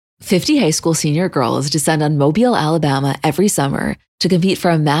50 high school senior girls descend on Mobile, Alabama every summer to compete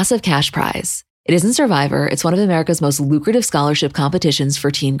for a massive cash prize. It isn't Survivor, it's one of America's most lucrative scholarship competitions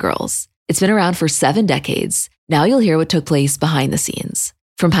for teen girls. It's been around for 7 decades. Now you'll hear what took place behind the scenes.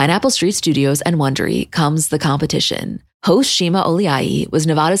 From Pineapple Street Studios and Wondery comes The Competition. Host Shima Oliai was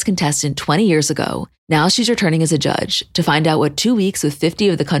Nevada's contestant 20 years ago. Now she's returning as a judge to find out what 2 weeks with 50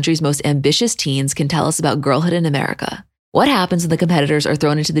 of the country's most ambitious teens can tell us about girlhood in America. What happens when the competitors are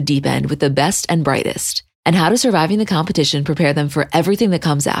thrown into the deep end with the best and brightest? And how does surviving the competition prepare them for everything that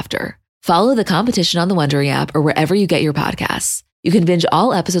comes after? Follow The Competition on the Wondery app or wherever you get your podcasts. You can binge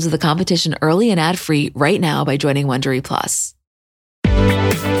all episodes of The Competition early and ad-free right now by joining Wondery Plus.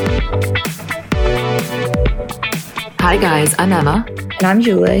 Hi guys, I'm Emma. And I'm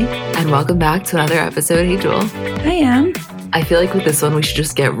Julie. And welcome back to another episode. Hey Jewel. I am. I feel like with this one, we should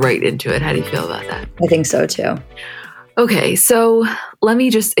just get right into it. How do you feel about that? I think so too. Okay, so let me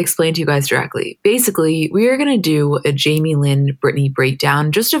just explain to you guys directly. Basically, we are going to do a Jamie Lynn Britney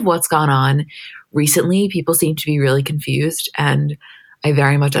breakdown just of what's gone on recently. People seem to be really confused, and I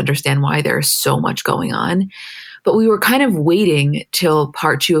very much understand why there's so much going on. But we were kind of waiting till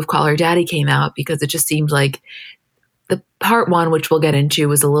part 2 of Call Her Daddy came out because it just seemed like the part 1, which we'll get into,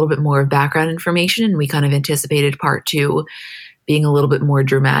 was a little bit more of background information, and we kind of anticipated part 2 being a little bit more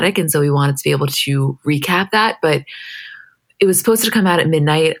dramatic. And so we wanted to be able to recap that, but it was supposed to come out at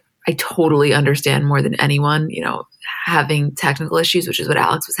midnight. I totally understand more than anyone, having technical issues, which is what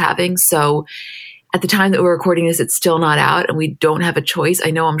Alex was having. So at the time that we're recording this, it's still not out and we don't have a choice.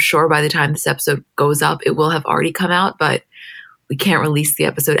 I'm sure by the time this episode goes up, it will have already come out, but we can't release the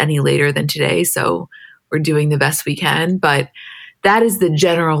episode any later than today. So we're doing the best we can, but that is the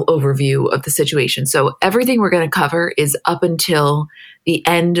general overview of the situation. So everything we're going to cover is up until the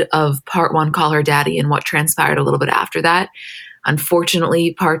end of part 1, Call Her Daddy, and what transpired a little bit after that.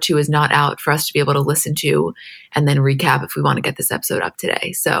 Unfortunately, part 2 is not out for us to be able to listen to and then recap if we want to get this episode up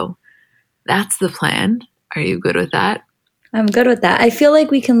today. So that's the plan. Are you good with that? I'm good with that. I feel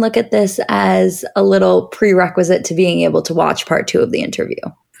like we can look at this as a little prerequisite to being able to watch part 2 of the interview.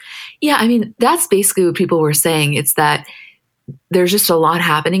 Yeah, that's basically what people were saying. It's that there's just a lot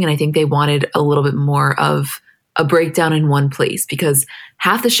happening, and I think they wanted a little bit more of a breakdown in one place because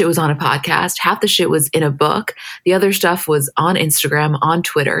half the shit was on a podcast, half the shit was in a book, the other stuff was on Instagram, on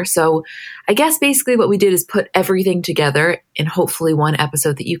Twitter. So I guess basically what we did is put everything together in hopefully one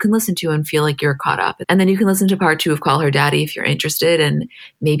episode that you can listen to and feel like you're caught up. And then you can listen to part 2 of Call Her Daddy if you're interested, and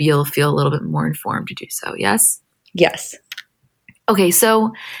maybe you'll feel a little bit more informed to do so. Yes? Yes. Okay,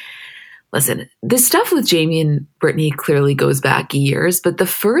 so listen, this stuff with Jamie and Britney clearly goes back years, but the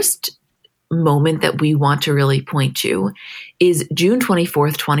first moment that we want to really point to is June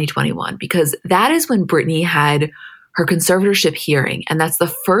 24th, 2021, because that is when Britney had her conservatorship hearing. And that's the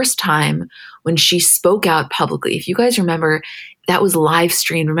first time when she spoke out publicly. If you guys remember, that was live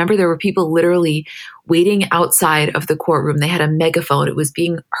streamed. Remember, there were people literally waiting outside of the courtroom. They had a megaphone. It was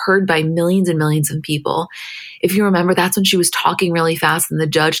being heard by millions and millions of people. If you remember, that's when she was talking really fast and the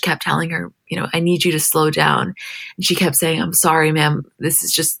judge kept telling her, I need you to slow down. And she kept saying, I'm sorry, ma'am. There's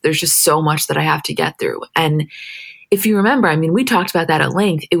just so much that I have to get through. And if you remember, we talked about that at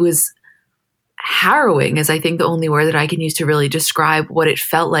length. It was harrowing, is I think the only word that I can use to really describe what it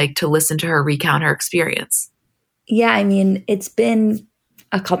felt like to listen to her recount her experience. Yeah, it's been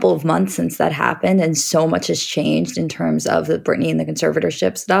a couple of months since that happened, and so much has changed in terms of the Britney and the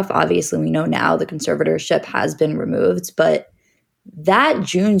conservatorship stuff. Obviously, we know now the conservatorship has been removed, but that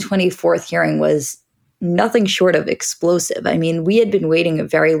June 24th hearing was nothing short of explosive. We had been waiting a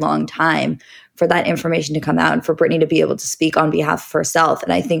very long time for that information to come out and for Britney to be able to speak on behalf of herself.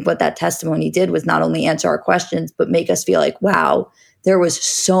 And I think what that testimony did was not only answer our questions, but make us feel like, wow, there was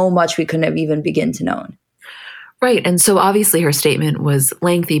so much we couldn't have even begin to know. Right. And so obviously her statement was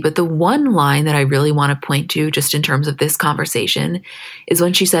lengthy, but the one line that I really want to point to just in terms of this conversation is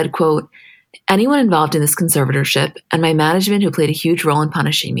when she said, quote, anyone involved in this conservatorship and my management who played a huge role in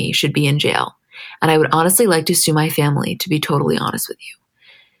punishing me should be in jail. And I would honestly like to sue my family, to be totally honest with you.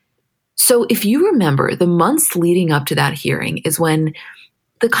 So if you remember, the months leading up to that hearing is when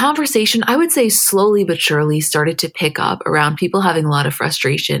the conversation, I would say slowly but surely, started to pick up around people having a lot of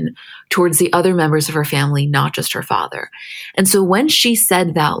frustration towards the other members of her family, not just her father. And so when she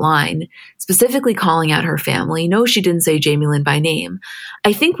said that line, specifically calling out her family, no, she didn't say Jamie Lynn by name.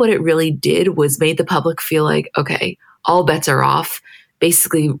 I think what it really did was made the public feel like, okay, all bets are off,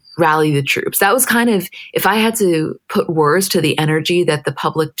 basically rally the troops. That was kind of, if I had to put words to the energy that the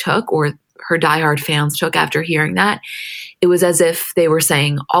public took or her diehard fans took after hearing that, it was as if they were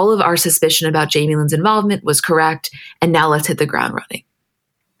saying all of our suspicion about Jamie Lynn's involvement was correct, and now let's hit the ground running.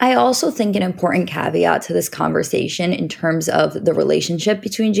 I also think an important caveat to this conversation in terms of the relationship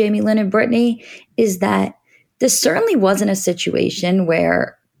between Jamie Lynn and Britney is that this certainly wasn't a situation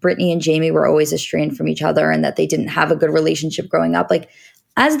where Britney and Jamie were always estranged from each other and that they didn't have a good relationship growing up. Like,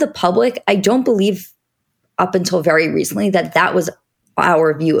 as the public, I don't believe up until very recently that that was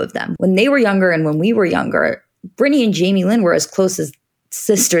our view of them. When they were younger and when we were younger, Britney and Jamie Lynn were as close as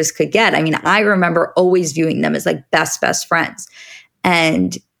sisters could get. I mean, I remember always viewing them as like best friends.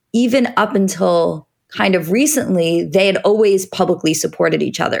 And even up until kind of recently, they had always publicly supported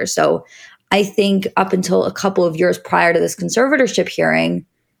each other. So I think up until a couple of years prior to this conservatorship hearing,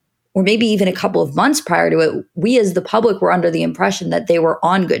 or maybe even a couple of months prior to it, we as the public were under the impression that they were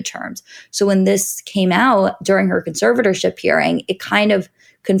on good terms. So when this came out during her conservatorship hearing, it kind of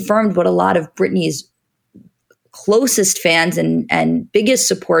confirmed what a lot of Britney's closest fans and biggest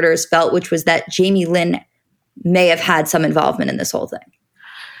supporters felt, which was that Jamie Lynn may have had some involvement in this whole thing.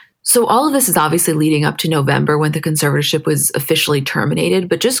 So all of this is obviously leading up to November when the conservatorship was officially terminated,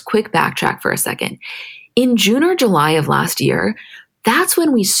 but just quick backtrack for a second. In June or July of last year, that's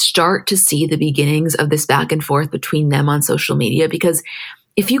when we start to see the beginnings of this back and forth between them on social media. Because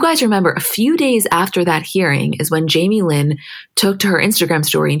if you guys remember, a few days after that hearing is when Jamie Lynn took to her Instagram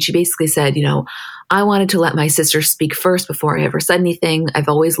story and she basically said, I wanted to let my sister speak first before I ever said anything. I've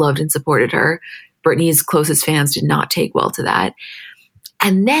always loved and supported her. Britney's closest fans did not take well to that.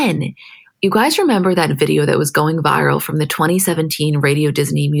 And then you guys remember that video that was going viral from the 2017 Radio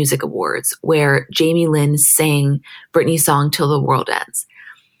Disney Music Awards where Jamie Lynn sang Britney's song Till the World Ends.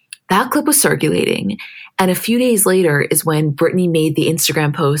 That clip was circulating. And a few days later is when Britney made the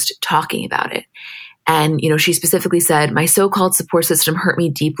Instagram post talking about it. And, she specifically said, my so-called support system hurt me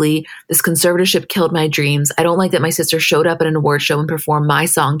deeply. This conservatorship killed my dreams. I don't like that my sister showed up at an award show and performed my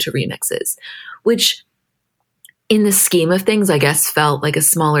song to remixes, which in the scheme of things, I guess felt like a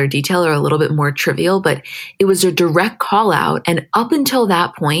smaller detail or a little bit more trivial, but it was a direct call out. And up until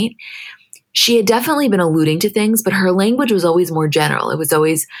that point, she had definitely been alluding to things, but her language was always more general. It was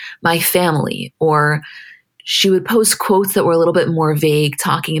always my family, or she would post quotes that were a little bit more vague,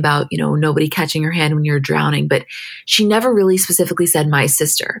 talking about, nobody catching your hand when you're drowning, but she never really specifically said my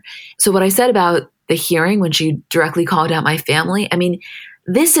sister. So what I said about the hearing when she directly called out my family, I mean,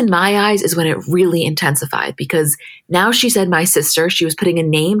 this in my eyes is when it really intensified, because now she said my sister, she was putting a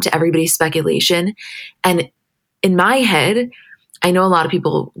name to everybody's speculation. And in my head, I know a lot of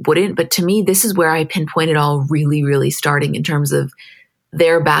people wouldn't, but to me, this is where I pinpoint it all really, really starting in terms of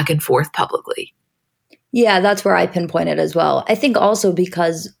their back and forth publicly. Yeah, that's where I pinpoint it as well. I think also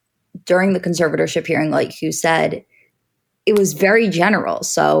because during the conservatorship hearing, like you said, it was very general.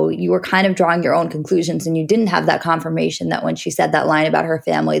 So you were kind of drawing your own conclusions, and you didn't have that confirmation that when she said that line about her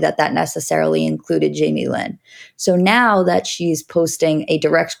family, that necessarily included Jamie Lynn. So now that she's posting a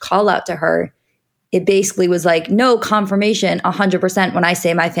direct call out to her, it basically was like, no confirmation, 100%. When I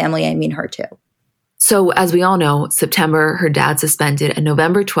say my family, I mean her too. So as we all know, September, her dad suspended, and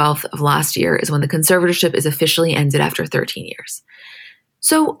November 12th of last year is when the conservatorship is officially ended after 13 years.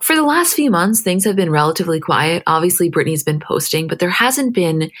 So for the last few months, things have been relatively quiet. Obviously, Britney's been posting, but there hasn't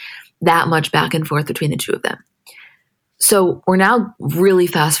been that much back and forth between the two of them. So we're now really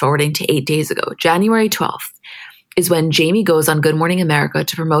fast forwarding to 8 days ago. January 12th is when Jamie goes on Good Morning America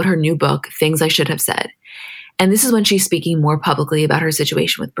to promote her new book, Things I Should Have Said. And this is when she's speaking more publicly about her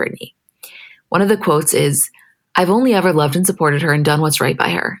situation with Britney. One of the quotes is, I've only ever loved and supported her and done what's right by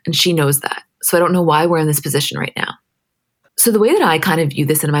her, and she knows that. So I don't know why we're in this position right now. So the way that I kind of view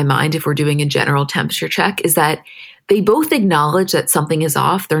this in my mind, if we're doing a general temperature check, is that they both acknowledge that something is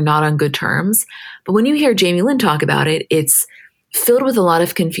off. They're not on good terms. But when you hear Jamie Lynn talk about it, it's filled with a lot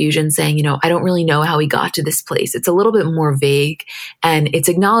of confusion, saying, I don't really know how he got to this place. It's a little bit more vague, and it's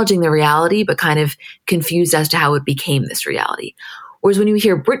acknowledging the reality, but kind of confused as to how it became this reality. Whereas when you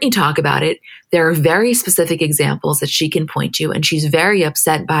hear Britney talk about it, there are very specific examples that she can point to, and she's very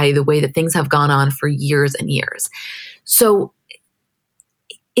upset by the way that things have gone on for years and years. So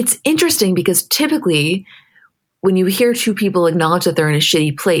it's interesting because typically when you hear two people acknowledge that they're in a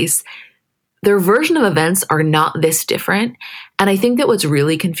shitty place, their version of events are not this different. And I think that what's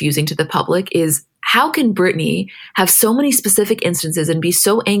really confusing to the public is, how can Britney have so many specific instances and be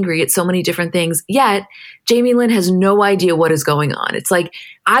so angry at so many different things, yet Jamie Lynn has no idea what is going on? It's like,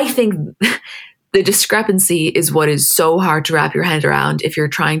 I think the discrepancy is what is so hard to wrap your head around if you're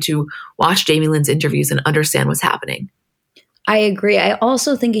trying to watch Jamie Lynn's interviews and understand what's happening. I agree. I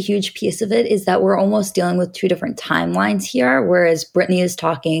also think a huge piece of it is that we're almost dealing with two different timelines here, whereas Britney is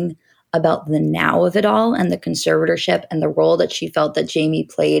talking about the now of it all and the conservatorship and the role that she felt that Jamie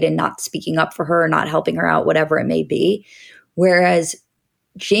played in not speaking up for her, not helping her out, whatever it may be. Whereas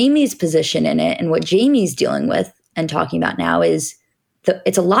Jamie's position in it and what Jamie's dealing with and talking about now is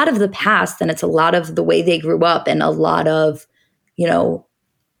it's a lot of the past, and it's a lot of the way they grew up, and a lot of,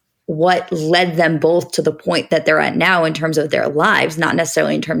 what led them both to the point that they're at now in terms of their lives, not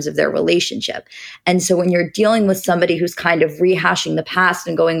necessarily in terms of their relationship. And so when you're dealing with somebody who's kind of rehashing the past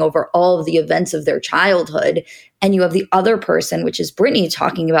and going over all of the events of their childhood, and you have the other person, which is Brittany,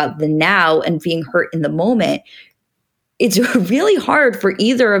 talking about the now and being hurt in the moment, it's really hard for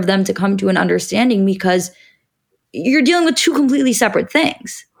either of them to come to an understanding because you're dealing with two completely separate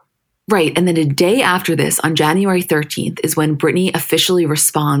things. Right. And then a day after this, on January 13th, is when Brittany officially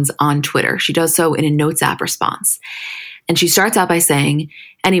responds on Twitter. She does so in a Notes app response. And she starts out by saying,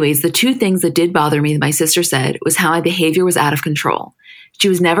 anyways, the two things that did bother me that my sister said was how my behavior was out of control. She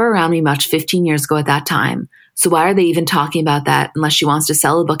was never around me much 15 years ago at that time. So why are they even talking about that unless she wants to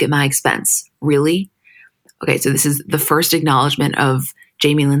sell a book at my expense? Really? Okay, so this is the first acknowledgement of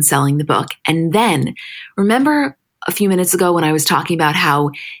Jamie Lynn selling the book. And then, remember a few minutes ago when I was talking about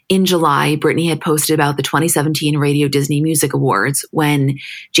how in July, Brittany had posted about the 2017 Radio Disney Music Awards when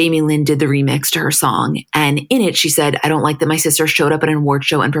Jamie Lynn did the remix to her song. And in it, she said, I don't like that my sister showed up at an award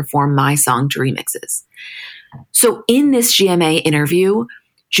show and performed my song to remixes. So in this GMA interview,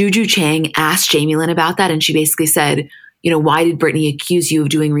 Juju Chang asked Jamie Lynn about that. And she basically said, why did Brittany accuse you of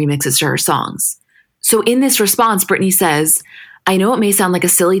doing remixes to her songs? So in this response, Brittany says, I know it may sound like a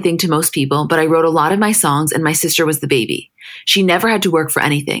silly thing to most people, but I wrote a lot of my songs and my sister was the baby. She never had to work for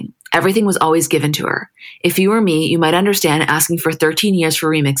anything. Everything was always given to her. If you were me, you might understand asking for 13 years for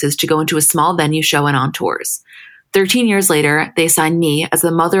remixes to go into a small venue show and on tours. 13 years later, they assigned me as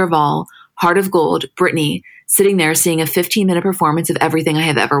the mother of all, heart of gold, Brittany, sitting there seeing a 15-minute performance of everything I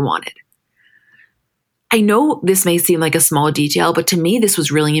have ever wanted. I know this may seem like a small detail, but to me, this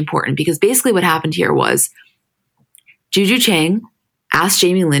was really important because basically what happened here was Juju Chang asked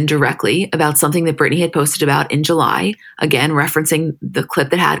Jamie Lynn directly about something that Brittany had posted about in July, again, referencing the clip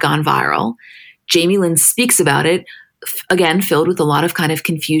that had gone viral. Jamie Lynn speaks about it, again, filled with a lot of kind of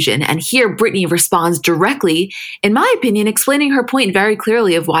confusion. And here Brittany responds directly, in my opinion, explaining her point very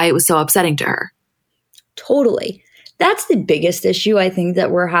clearly of why it was so upsetting to her. Totally. That's the biggest issue I think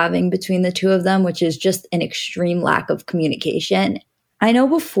that we're having between the two of them, which is just an extreme lack of communication. I know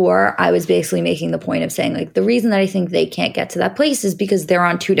before I was basically making the point of saying, like, the reason that I think they can't get to that place is because they're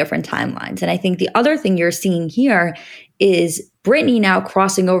on two different timelines. And I think the other thing you're seeing here is Brittany now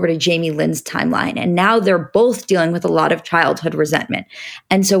crossing over to Jamie Lynn's timeline. And now they're both dealing with a lot of childhood resentment.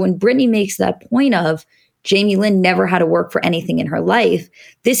 And so when Brittany makes that point of Jamie Lynn never had to work for anything in her life,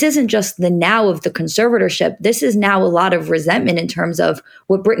 this isn't just the now of the conservatorship. This is now a lot of resentment in terms of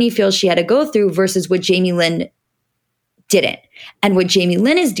what Brittany feels she had to go through versus what Jamie Lynn didn't. And what Jamie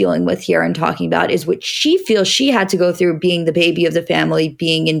Lynn is dealing with here and talking about is what she feels she had to go through being the baby of the family,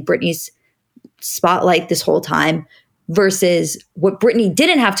 being in Brittany's spotlight this whole time, versus what Brittany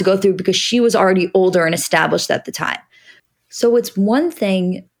didn't have to go through because she was already older and established at the time. So it's one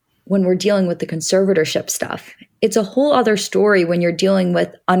thing when we're dealing with the conservatorship stuff. It's a whole other story when you're dealing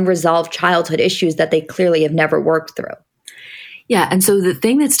with unresolved childhood issues that they clearly have never worked through. Yeah. And so the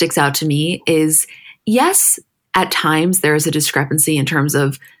thing that sticks out to me is, yes, at times there is a discrepancy in terms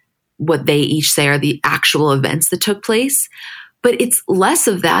of what they each say are the actual events that took place, but it's less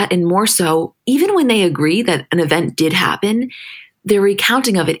of that and more so, even when they agree that an event did happen, their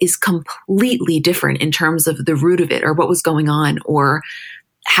recounting of it is completely different in terms of the root of it or what was going on or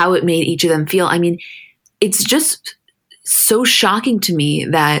how it made each of them feel. I mean, it's just so shocking to me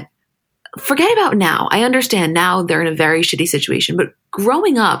that forget about now. I understand now they're in a very shitty situation, but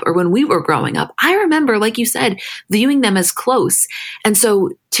growing up or when we were growing up, I remember, like you said, viewing them as close. And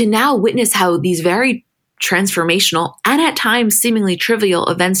so to now witness how these very transformational and at times seemingly trivial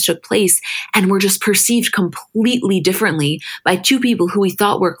events took place and were just perceived completely differently by two people who we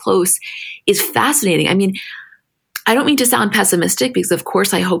thought were close is fascinating. I mean, I don't mean to sound pessimistic because of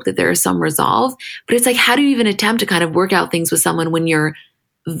course I hope that there is some resolve, but it's like, how do you even attempt to kind of work out things with someone when your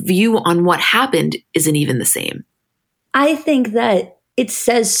view on what happened isn't even the same? I think that it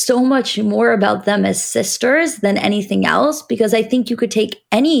says so much more about them as sisters than anything else, because I think you could take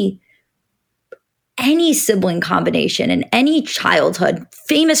any sibling combination in any childhood,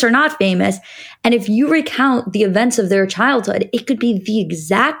 famous or not famous, and if you recount the events of their childhood, it could be the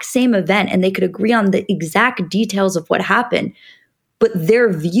exact same event and they could agree on the exact details of what happened. But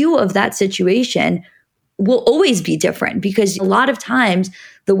their view of that situation will always be different because a lot of times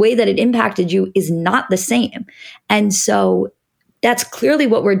the way that it impacted you is not the same. And so that's clearly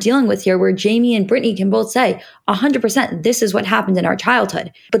what we're dealing with here, where Jamie and Brittany can both say 100%, this is what happened in our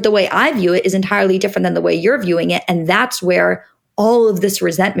childhood. But the way I view it is entirely different than the way you're viewing it. And that's where all of this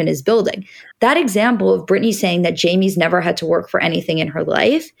resentment is building. That example of Britney saying that Jamie's never had to work for anything in her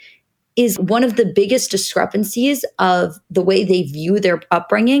life is one of the biggest discrepancies of the way they view their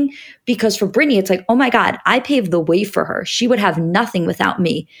upbringing. Because for Britney, it's like, oh my God, I paved the way for her. She would have nothing without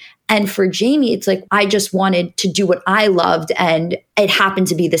me. And for Jamie, it's like, I just wanted to do what I loved and it happened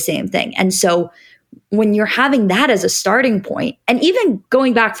to be the same thing. And so when you're having that as a starting point, and even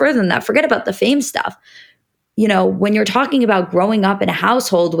going back further than that, forget about the fame stuff. You know, when you're talking about growing up in a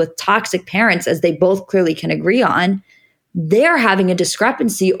household with toxic parents, as they both clearly can agree on, they're having a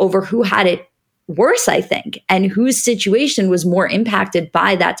discrepancy over who had it worse, I think, and whose situation was more impacted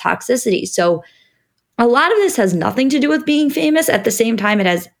by that toxicity. So a lot of this has nothing to do with being famous. At the same time, it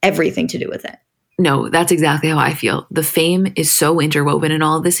has everything to do with it. No, that's exactly how I feel. The fame is so interwoven in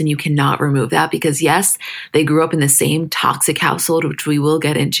all of this, and you cannot remove that because, yes, they grew up in the same toxic household, which we will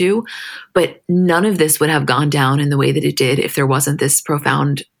get into, but none of this would have gone down in the way that it did if there wasn't this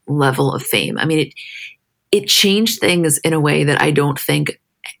profound level of fame. I mean, it changed things in a way that I don't think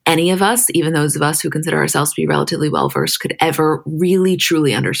any of us, even those of us who consider ourselves to be relatively well-versed, could ever really,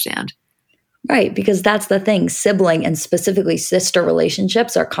 truly understand. Right, because that's the thing. Sibling and specifically sister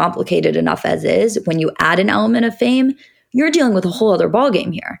relationships are complicated enough as is. When you add an element of fame, you're dealing with a whole other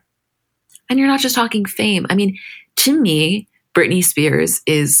ballgame here. And you're not just talking fame. I mean, to me, Britney Spears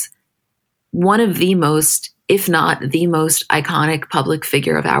is one of the most, if not the most iconic public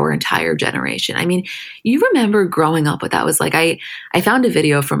figure of our entire generation. I mean, you remember growing up what that was like. I found a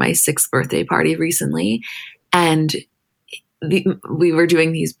video from my 6th birthday party recently, and we were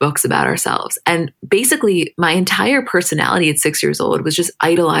doing these books about ourselves. And basically, my entire personality at 6 years old was just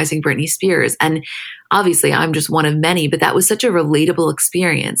idolizing Britney Spears. And obviously, I'm just one of many, but that was such a relatable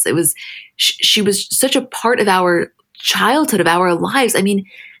experience. It was, she was such a part of our childhood, of our lives. I mean,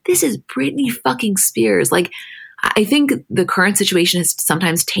 this is Britney fucking Spears. Like, I think the current situation has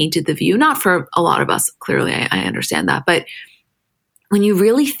sometimes tainted the view, not for a lot of us, clearly, I understand that. But when you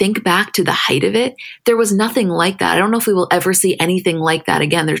really think back to the height of it, there was nothing like that. I don't know if we will ever see anything like that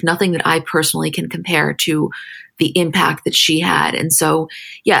again. There's nothing that I personally can compare to the impact that she had. And so,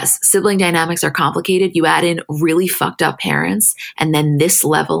 yes, sibling dynamics are complicated. You add in really fucked up parents, and then this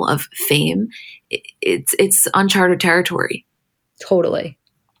level of fame, it's uncharted territory. Totally.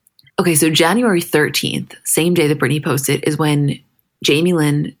 Okay, so January 13th, same day that Britney posted, is when Jamie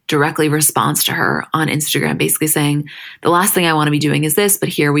Lynn directly responds to her on Instagram, basically saying, the last thing I want to be doing is this, but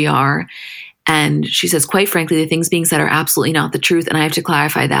here we are. And she says, quite frankly, the things being said are absolutely not the truth. And I have to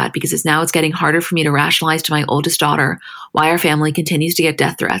clarify that because it's getting harder for me to rationalize to my oldest daughter why our family continues to get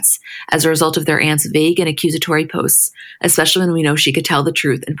death threats as a result of their aunt's vague and accusatory posts, especially when we know she could tell the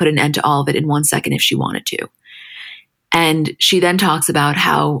truth and put an end to all of it in 1 second if she wanted to. And she then talks about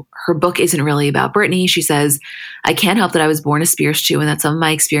how her book isn't really about Britney. She says, I can't help that I was born a Spears too, and that some of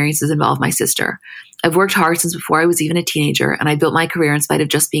my experiences involve my sister. I've worked hard since before I was even a teenager, and I built my career in spite of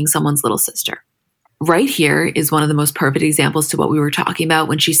just being someone's little sister. Right here is one of the most perfect examples to what we were talking about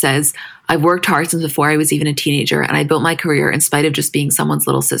when she says, I've worked hard since before I was even a teenager, and I built my career in spite of just being someone's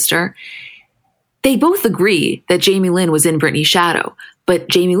little sister. They both agree that Jamie Lynn was in Britney's shadow, but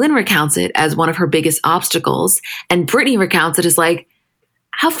Jamie Lynn recounts it as one of her biggest obstacles, and Britney recounts it as like,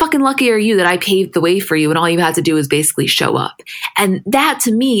 how fucking lucky are you that I paved the way for you and all you had to do is basically show up? And that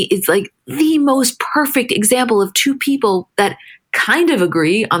to me is like the most perfect example of two people that kind of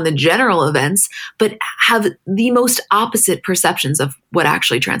agree on the general events, but have the most opposite perceptions of what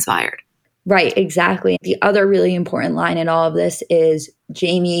actually transpired. Right, exactly. The other really important line in all of this is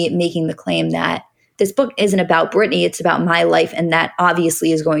Jamie making the claim that this book isn't about Britney, it's about my life, and that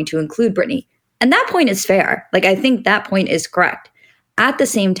obviously is going to include Britney. And that point is fair. Like, I think that point is correct. At the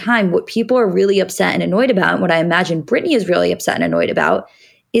same time, what people are really upset and annoyed about, and what I imagine Britney is really upset and annoyed about,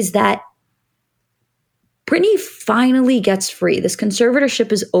 is that Britney finally gets free. This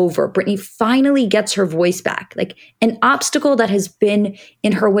conservatorship is over. Britney finally gets her voice back. Like, an obstacle that has been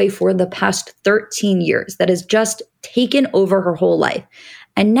in her way for the past 13 years, that has just taken over her whole life.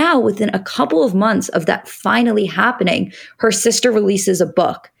 And now, within a couple of months of that finally happening, her sister releases a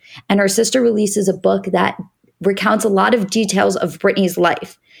book. And her sister releases a book that recounts a lot of details of Britney's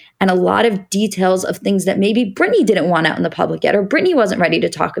life and a lot of details of things that maybe Britney didn't want out in the public yet, or Britney wasn't ready to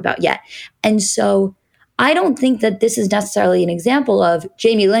talk about yet. And so I don't think that this is necessarily an example of,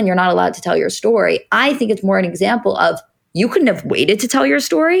 Jamie Lynn, you're not allowed to tell your story. I think it's more an example of, you couldn't have waited to tell your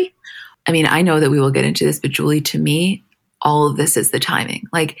story. I mean, I know that we will get into this, but Julie, to me, all of this is the timing.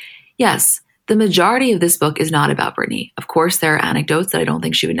 Like, yes, the majority of this book is not about Britney. Of course, there are anecdotes that I don't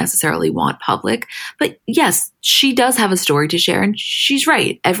think she would necessarily want public. But yes, she does have a story to share, and she's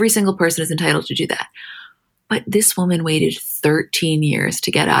right. Every single person is entitled to do that. But this woman waited 13 years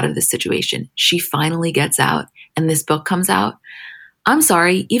to get out of this situation. She finally gets out, and this book comes out. I'm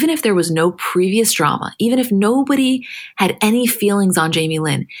sorry, even if there was no previous drama, even if nobody had any feelings on Jamie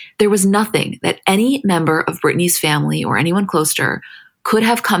Lynn, there was nothing that any member of Britney's family or anyone close to her could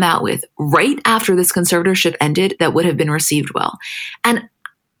have come out with right after this conservatorship ended that would have been received well. And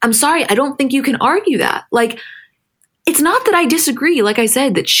I'm sorry, I don't think you can argue that. Like, it's not that I disagree, like I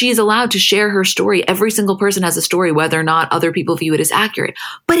said, that she's allowed to share her story. Every single person has a story, whether or not other people view it as accurate.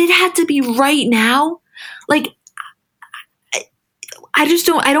 But it had to be right now. Like, I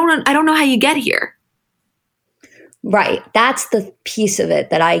don't know how you get here. Right. That's the piece of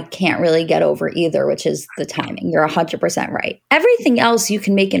it that I can't really get over either, which is the timing. You're 100% right. Everything else you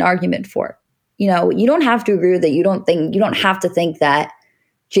can make an argument for. You know, you don't have to agree with it. You don't have to think that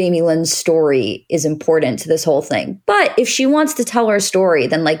Jamie Lynn's story is important to this whole thing. But if she wants to tell her story,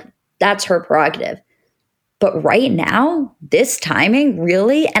 then like that's her prerogative. But right now, this timing,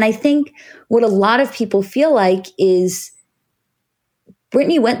 really? And I think what a lot of people feel like is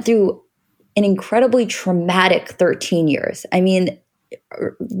Britney went through an incredibly traumatic 13 years. I mean,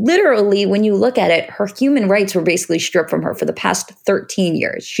 literally, when you look at it, her human rights were basically stripped from her for the past 13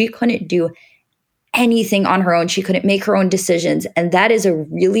 years. She couldn't do anything on her own. She couldn't make her own decisions. And that is a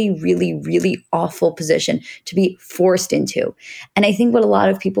really, really, really awful position to be forced into. And I think what a lot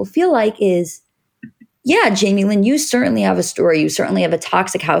of people feel like is, yeah, Jamie Lynn, you certainly have a story. You certainly have a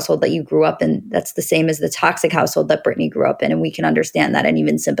toxic household that you grew up in. That's the same as the toxic household that Britney grew up in. And we can understand that and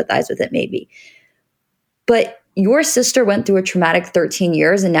even sympathize with it maybe. But your sister went through a traumatic 13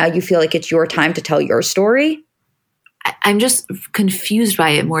 years and now you feel like it's your time to tell your story? I'm just confused by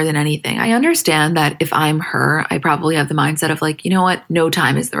it more than anything. I understand that if I'm her, I probably have the mindset of like, you know what? No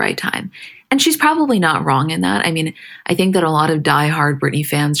time is the right time. And she's probably not wrong in that. I mean, I think that a lot of diehard Britney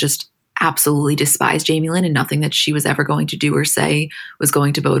fans just absolutely despise Jamie Lynn and nothing that she was ever going to do or say was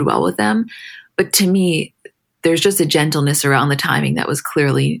going to bode well with them. But to me, there's just a gentleness around the timing that was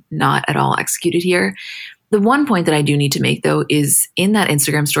clearly not at all executed here. The one point that I do need to make, though, is in that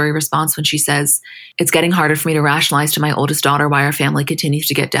Instagram story response when she says, it's getting harder for me to rationalize to my oldest daughter why our family continues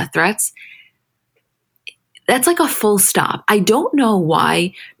to get death threats. That's like a full stop. I don't know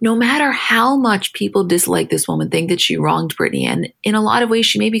why, no matter how much people dislike this woman, think that she wronged Britney, and in a lot of ways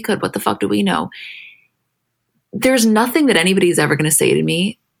she maybe could. What the fuck do we know? There's nothing that anybody is ever going to say to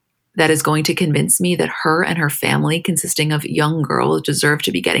me that is going to convince me that her and her family, consisting of young girls, deserve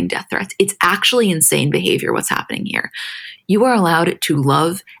to be getting death threats. It's actually insane behavior what's happening here. You are allowed to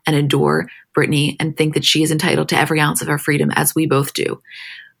love and adore Britney and think that she is entitled to every ounce of her freedom, as we both do.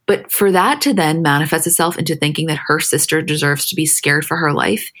 But for that to then manifest itself into thinking that her sister deserves to be scared for her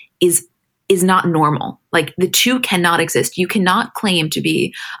life is not normal. Like, the two cannot exist. You cannot claim to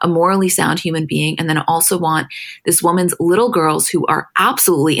be a morally sound human being and then also want this woman's little girls who are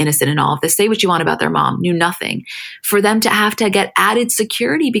absolutely innocent in all of this, say what you want about their mom, knew nothing, for them to have to get added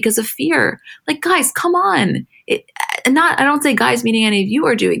security because of fear. Like, guys, come on. I don't say guys meaning any of you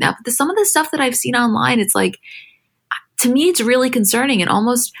are doing that, but some of the stuff that I've seen online, it's like, to me, it's really concerning and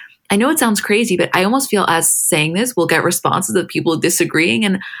almost, I know it sounds crazy, but I almost feel as saying this will get responses of people disagreeing.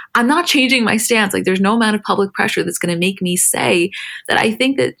 And I'm not changing my stance. Like, there's no amount of public pressure that's going to make me say that I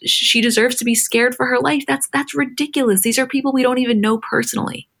think that she deserves to be scared for her life. That's ridiculous. These are people we don't even know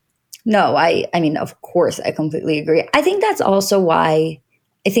personally. No, I mean, of course, I completely agree. I think that's also why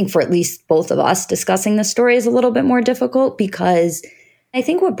I think for at least both of us discussing this story is a little bit more difficult, because I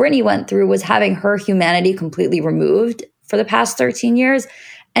think what Britney went through was having her humanity completely removed for the past 13 years.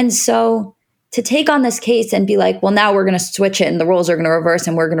 And so to take on this case and be like, well, now we're going to switch it and the roles are going to reverse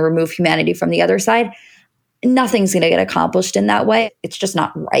and we're going to remove humanity from the other side, nothing's going to get accomplished in that way. It's just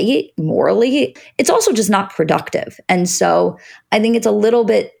not right morally. It's also just not productive. And so I think it's a little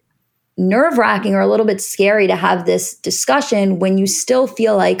bit nerve-wracking or a little bit scary to have this discussion when you still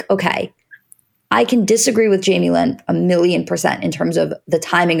feel like, okay, I can disagree with Jamie Lynn 1,000,000% in terms of the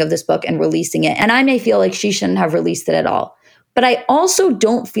timing of this book and releasing it. And I may feel like she shouldn't have released it at all. But I also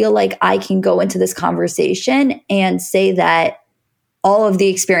don't feel like I can go into this conversation and say that all of the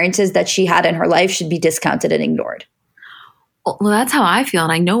experiences that she had in her life should be discounted and ignored. Well, that's how I feel.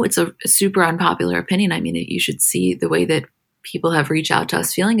 And I know it's a super unpopular opinion. I mean, you should see the way that people have reached out to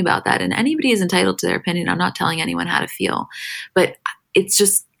us feeling about that. And anybody is entitled to their opinion. I'm not telling anyone how to feel. But it's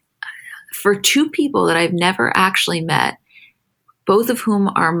just, for two people that I've never actually met, both of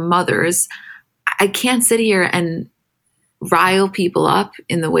whom are mothers, I can't sit here and rile people up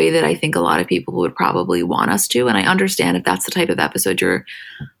in the way that I think a lot of people would probably want us to. And I understand if that's the type of episode you're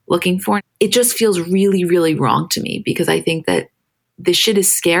looking for. It just feels really, really wrong to me, because I think that this shit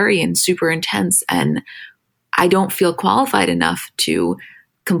is scary and super intense. And I don't feel qualified enough to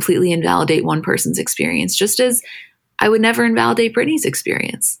completely invalidate one person's experience, just as I would never invalidate Britney's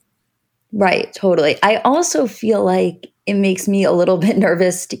experience. Right, totally. I also feel like it makes me a little bit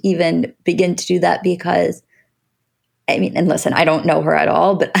nervous to even begin to do that because, I mean, and listen, I don't know her at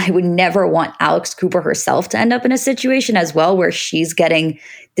all, but I would never want Alex Cooper herself to end up in a situation as well where she's getting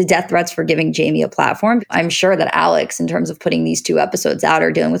the death threats for giving Jamie a platform. I'm sure that Alex, in terms of putting these 2 episodes out,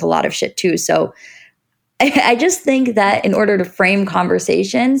 are dealing with a lot of shit too. So I just think that in order to frame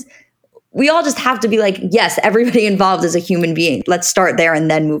conversations, we all just have to be like, yes, everybody involved is a human being. Let's start there and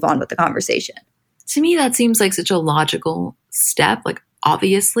then move on with the conversation. To me, that seems like such a logical step, like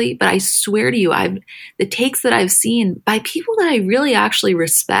obviously, but I swear to you, the takes that I've seen by people that I really actually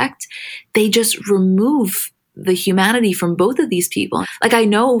respect, they just remove the humanity from both of these people. Like, I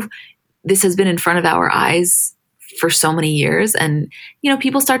know this has been in front of our eyes for so many years, and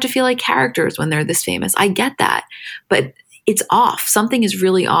people start to feel like characters when they're this famous. I get that, but it's off. Something is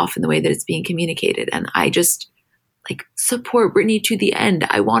really off in the way that it's being communicated, and I just support Britney to the end.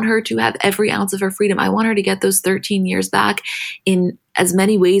 I want her to have every ounce of her freedom. I want her to get those 13 years back in as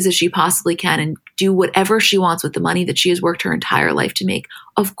many ways as she possibly can and do whatever she wants with the money that she has worked her entire life to make,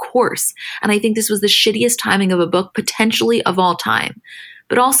 of course. And I think this was the shittiest timing of a book potentially of all time.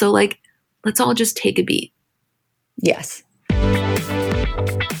 But also, let's all just take a beat. Yes.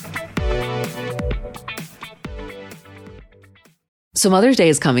 So Mother's Day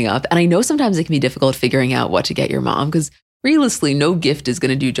is coming up, and I know sometimes it can be difficult figuring out what to get your mom because realistically, no gift is going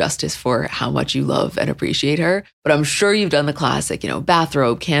to do justice for how much you love and appreciate her. But I'm sure you've done the classic,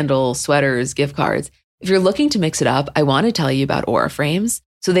 bathrobe, candle, sweaters, gift cards. If you're looking to mix it up, I want to tell you about Aura Frames.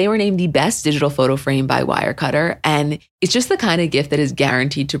 So they were named the best digital photo frame by Wirecutter, and it's just the kind of gift that is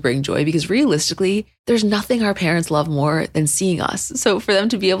guaranteed to bring joy because realistically, there's nothing our parents love more than seeing us. So for them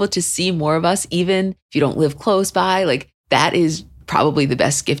to be able to see more of us, even if you don't live close by, that is probably the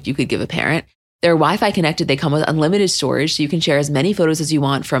best gift you could give a parent. They're Wi-Fi connected. They come with unlimited storage, so you can share as many photos as you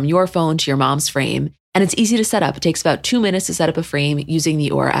want from your phone to your mom's frame. And it's easy to set up. It takes about 2 minutes to set up a frame using the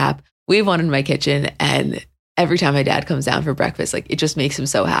Aura app. We have one in my kitchen, and every time my dad comes down for breakfast, it just makes him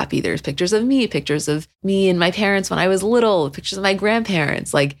so happy. There's pictures of me and my parents when I was little, pictures of my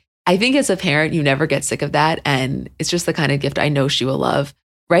grandparents. I think as a parent, you never get sick of that. And it's just the kind of gift I know she will love.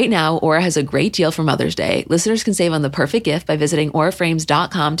 Right now, Aura has a great deal for Mother's Day. Listeners can save on the perfect gift by visiting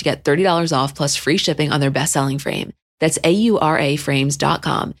auraframes.com to get $30 off plus free shipping on their best-selling frame. That's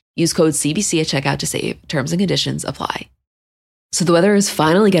auraframes.com. Use code CBC at checkout to save. Terms and conditions apply. So the weather is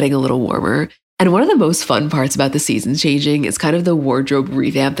finally getting a little warmer. And one of the most fun parts about the seasons changing is kind of the wardrobe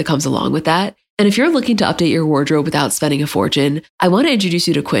revamp that comes along with that. And if you're looking to update your wardrobe without spending a fortune, I want to introduce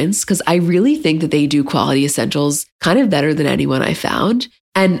you to Quince because I really think that they do quality essentials kind of better than anyone I found.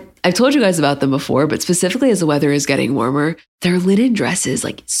 And I've told you guys about them before, but specifically as the weather is getting warmer, their linen dresses,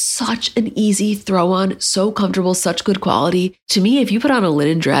 such an easy throw on, so comfortable, such good quality. To me, if you put on a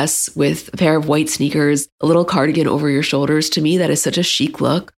linen dress with a pair of white sneakers, a little cardigan over your shoulders, to me, that is such a chic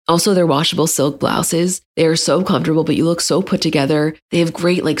look. Also, their washable silk blouses, they are so comfortable, but you look so put together. They have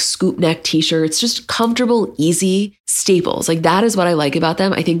great scoop neck t-shirts, just comfortable, easy staples. That is what I like about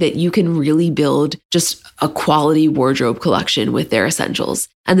them. I think that you can really build just a quality wardrobe collection with their essentials.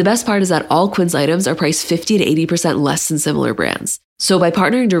 And the best part is that all Quince items are priced 50 to 80% less than similar brands. So by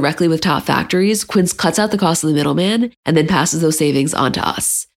partnering directly with top factories, Quince cuts out the cost of the middleman and then passes those savings on to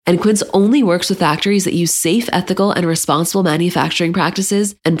us. And Quince only works with factories that use safe, ethical, and responsible manufacturing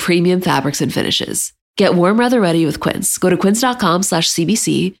practices and premium fabrics and finishes. Get warm weather ready with Quince. Go to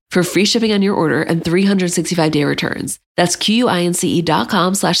quince.com/CBC for free shipping on your order and 365-day returns. That's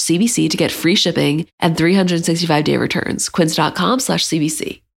QUINCE.com/CBC to get free shipping and 365-day returns.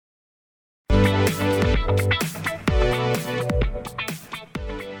 Quince.com/CBC.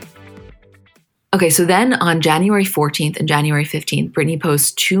 Okay, so then on January 14th and January 15th, Britney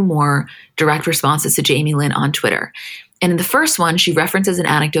posts 2 more direct responses to Jamie Lynn on Twitter. And in the first one, she references an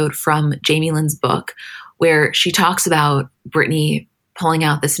anecdote from Jamie Lynn's book where she talks about Britney pulling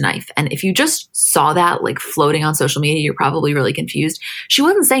out this knife. And if you just saw that floating on social media, you're probably really confused. She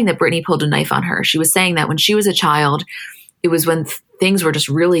wasn't saying that Britney pulled a knife on her. She was saying that when she was a child, it was when things were just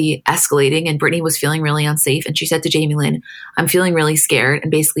really escalating and Britney was feeling really unsafe. And she said to Jamie Lynn, "I'm feeling really scared."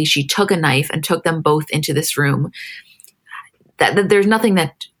 And basically she took a knife and took them both into this room. That there's nothing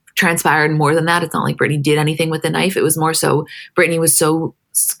that transpired more than that. It's not like Britney did anything with the knife. It was more so Britney was so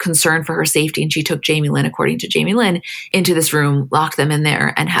concerned for her safety and she took Jamie Lynn, according to Jamie Lynn, into this room, locked them in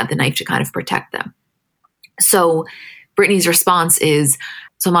there and had the knife to kind of protect them. So Britney's response is,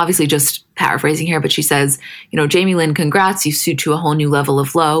 So I'm obviously just paraphrasing here, but she says, Jamie Lynn, congrats, you sued to a whole new level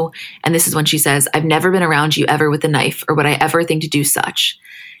of low. And this is when she says, I've never been around you ever with a knife, or would I ever think to do such.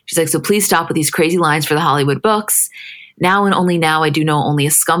 She's like, so please stop with these crazy lines for the Hollywood books. Now and only now I do know only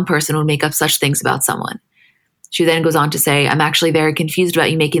a scum person would make up such things about someone. She then goes on to say, I'm actually very confused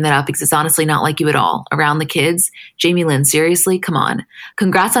about you making that up because it's honestly not like you at all. Around the kids? Jamie Lynn, seriously? Come on.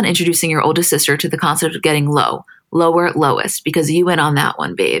 Congrats on introducing your oldest sister to the concept of getting low. Lower, lowest, because you went on that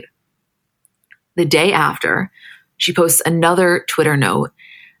one, babe. The day after, she posts another Twitter note.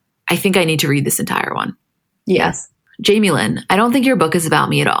 I think I need to read this entire one. Yes. Jamie Lynn, I don't think your book is about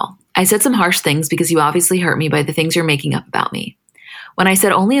me at all. I said some harsh things because you obviously hurt me by the things you're making up about me. When I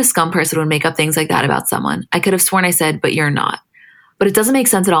said only a scum person would make up things like that about someone, I could have sworn I said, but you're not. But it doesn't make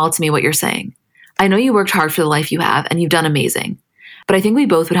sense at all to me what you're saying. I know you worked hard for the life you have, and you've done amazing. But I think we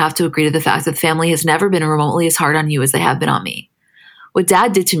both would have to agree to the fact that the family has never been remotely as hard on you as they have been on me. What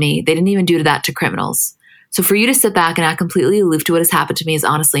Dad did to me, they didn't even do to that to criminals. So for you to sit back and act completely aloof to what has happened to me is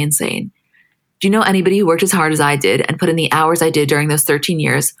honestly insane. Do you know anybody who worked as hard as I did and put in the hours I did during those 13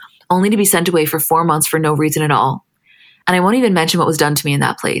 years, only to be sent away for 4 months for no reason at all? And I won't even mention what was done to me in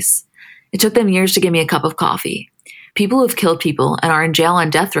that place. It took them years to give me a cup of coffee. People who have killed people and are in jail on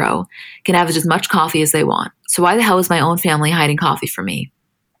death row can have as much coffee as they want. So why the hell is my own family hiding coffee from me?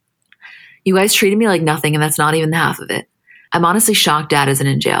 You guys treated me like nothing, and that's not even the half of it. I'm honestly shocked Dad isn't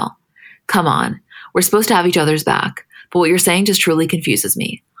in jail. Come on. We're supposed to have each other's back, but what you're saying just truly confuses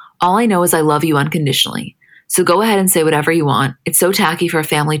me. All I know is I love you unconditionally. So go ahead and say whatever you want. It's so tacky for a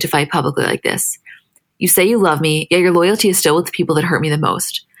family to fight publicly like this. You say you love me, yet your loyalty is still with the people that hurt me the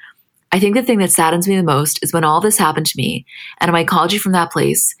most. I think the thing that saddens me the most is when all this happened to me, and when I called you from that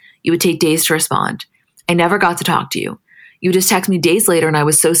place, you would take days to respond. I never got to talk to you. You would just text me days later, and I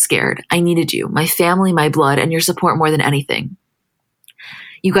was so scared. I needed you, my family, my blood, and your support more than anything.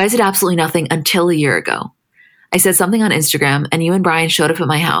 You guys did absolutely nothing until a year ago. I said something on Instagram, and you and Brian showed up at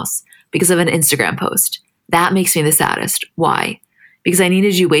my house because of an Instagram post. That makes me the saddest. Why? Because I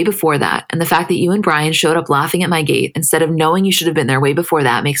needed you way before that, and the fact that you and Brian showed up laughing at my gate instead of knowing you should have been there way before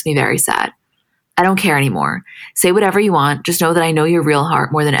that makes me very sad. I don't care anymore. Say whatever you want, just know that I know your real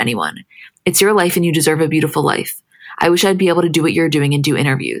heart more than anyone. It's your life and you deserve a beautiful life. I wish I'd be able to do what you're doing and do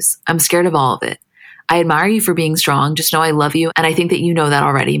interviews. I'm scared of all of it. I admire you for being strong, just know I love you, and I think that you know that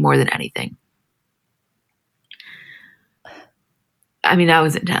already more than anything. I mean, that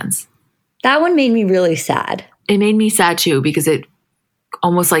was intense. That one made me really sad. It made me sad too, because it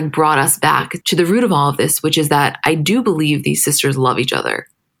almost like brought us back to the root of all of this, which is that I do believe these sisters love each other.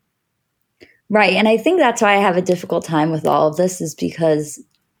 Right. And I think that's why I have a difficult time with all of this, is because,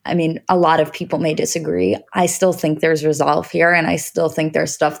 I mean, a lot of people may disagree. I still think there's resolve here, and I still think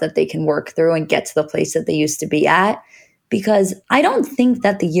there's stuff that they can work through and get to the place that they used to be at. Because I don't think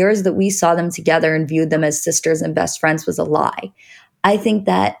that the years that we saw them together and viewed them as sisters and best friends was a lie. I think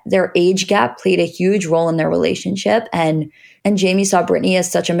that their age gap played a huge role in their relationship. And Jamie saw Brittany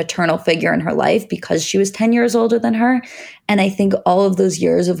as such a maternal figure in her life because she was 10 years older than her. And I think all of those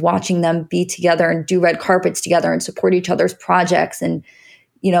years of watching them be together and do red carpets together and support each other's projects. And,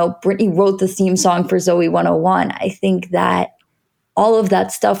 you know, Brittany wrote the theme song for Zoe 101. I think that all of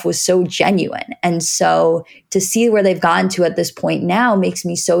that stuff was so genuine. And so to see where they've gotten to at this point now makes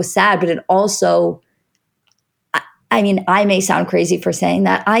me so sad. But it also, I mean, I may sound crazy for saying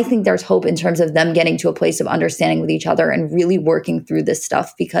that. I think there's hope in terms of them getting to a place of understanding with each other and really working through this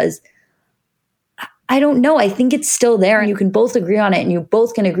stuff, because I don't know. I think it's still there and you can both agree on it, and you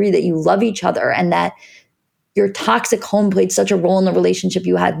both can agree that you love each other and that your toxic home played such a role in the relationship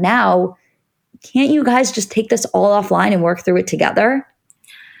you have now. Can't you guys just take this all offline and work through it together?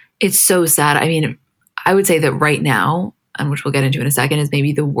 It's so sad. I mean, I would say that right now, and which we'll get into in a second, is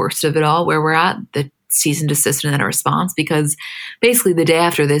maybe the worst of it all where we're at, the cease and desist and then a response, because basically the day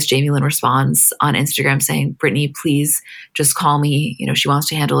after this, Jamie Lynn responds on Instagram saying, Brittany, please just call me. You know, she wants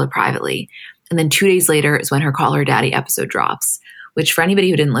to handle it privately. And then 2 days later is when her Call Her Daddy episode drops, which for anybody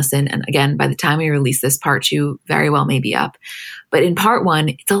who didn't listen, and again, by the time we release this, part 2 very well may be up. But in part 1,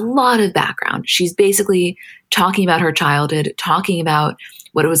 it's a lot of background. She's basically talking about her childhood, talking about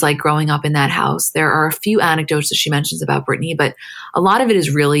what it was like growing up in that house. There are a few anecdotes that she mentions about Brittany, but a lot of it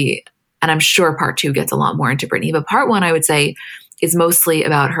is really, and I'm sure part 2 gets a lot more into Brittany, but part 1, I would say, is mostly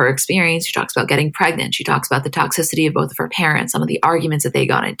about her experience. She talks about getting pregnant. She talks about the toxicity of both of her parents, some of the arguments that they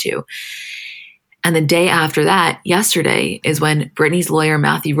got into. And the day after that, yesterday, is when Brittany's lawyer,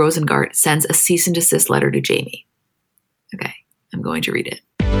 Matthew Rosengart, sends a cease and desist letter to Jamie. Okay, I'm going to read it.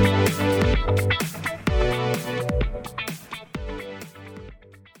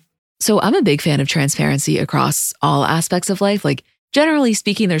 So I'm a big fan of transparency across all aspects of life. Like, Generally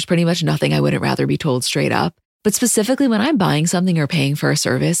speaking, there's pretty much nothing I wouldn't rather be told straight up. But specifically when I'm buying something or paying for a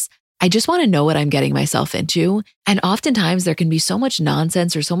service, I just want to know what I'm getting myself into. And oftentimes there can be so much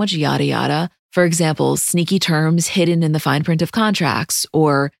nonsense or so much yada yada. For example, sneaky terms hidden in the fine print of contracts,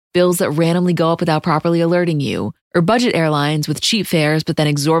 or bills that randomly go up without properly alerting you, or budget airlines with cheap fares but then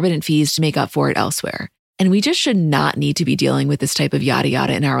exorbitant fees to make up for it elsewhere. And we just should not need to be dealing with this type of yada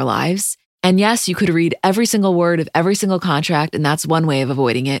yada in our lives. And yes, you could read every single word of every single contract, and that's one way of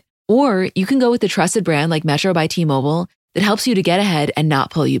avoiding it. Or you can go with a trusted brand like Metro by T-Mobile that helps you to get ahead and not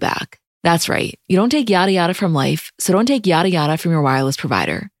pull you back. That's right. You don't take yada yada from life, so don't take yada yada from your wireless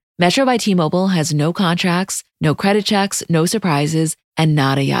provider. Metro by T-Mobile has no contracts, no credit checks, no surprises, and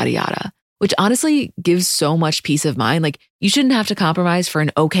nada yada yada, which honestly gives so much peace of mind. Like, you shouldn't have to compromise for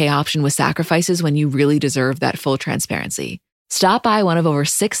an okay option with sacrifices when you really deserve that full transparency. Stop by one of over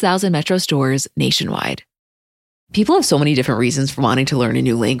 6,000 Metro stores nationwide. People have so many different reasons for wanting to learn a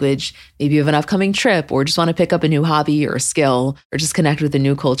new language. Maybe you have an upcoming trip, or just want to pick up a new hobby or a skill, or just connect with a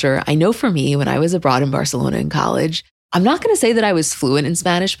new culture. I know for me, when I was abroad in Barcelona in college, I'm not going to say that I was fluent in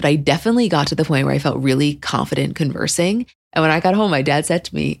Spanish, but I definitely got to the point where I felt really confident conversing. And when I got home, my dad said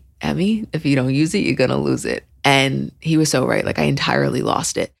to me, "Emmy, if you don't use it, you're going to lose it." And he was so right. Like, I entirely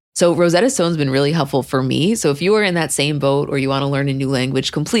lost it. So Rosetta Stone's been really helpful for me. So if you are in that same boat, or you want to learn a new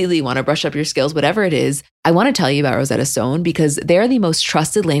language completely, want to brush up your skills, whatever it is, I want to tell you about Rosetta Stone because they're the most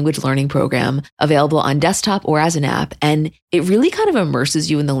trusted language learning program available on desktop or as an app. And it really kind of immerses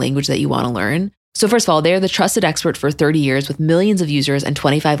you in the language that you want to learn. So first of all, they're the trusted expert for 30 years with millions of users and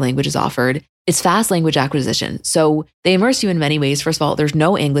 25 languages offered. It's fast language acquisition. So they immerse you in many ways. First of all, there's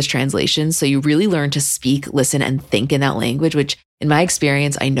no English translation. So you really learn to speak, listen, and think in that language, which in my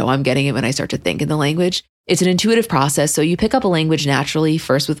experience, I know I'm getting it when I start to think in the language. It's an intuitive process. So you pick up a language naturally,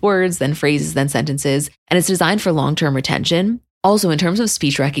 first with words, then phrases, then sentences, and it's designed for long-term retention. Also, in terms of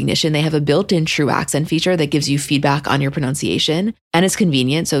speech recognition, they have a built-in true accent feature that gives you feedback on your pronunciation, and it's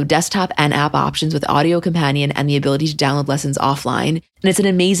convenient. So desktop and app options with audio companion and the ability to download lessons offline. And it's an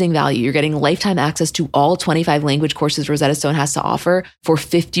amazing value. You're getting lifetime access to all 25 language courses Rosetta Stone has to offer for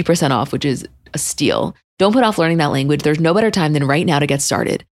 50% off, which is a steal. Don't put off learning that language. There's no better time than right now to get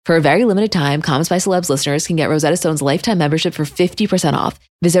started. For a very limited time, Comments by Celebs listeners can get Rosetta Stone's lifetime membership for 50% off.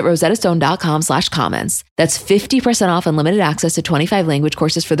 Visit rosettastone.com/comments. That's 50% off unlimited access to 25 language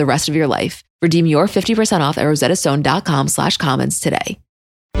courses for the rest of your life. Redeem your 50% off at rosettastone.com/comments today.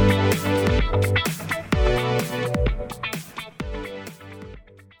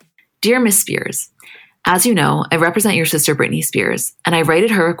 Dear Miss Spears, as you know, I represent your sister Britney Spears, and I write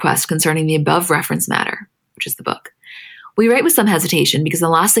at her request concerning the above reference matter, which is the book. We write with some hesitation because the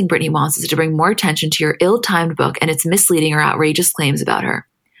last thing Britney wants is to bring more attention to your ill-timed book and its misleading or outrageous claims about her.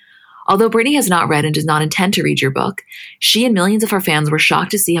 Although Britney has not read and does not intend to read your book, she and millions of her fans were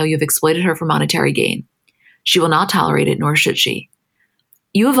shocked to see how you have exploited her for monetary gain. She will not tolerate it, nor should she.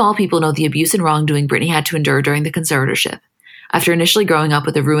 You of all people know the abuse and wrongdoing Britney had to endure during the conservatorship, after initially growing up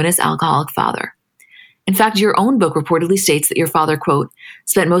with a ruinous alcoholic father. In fact, your own book reportedly states that your father, quote,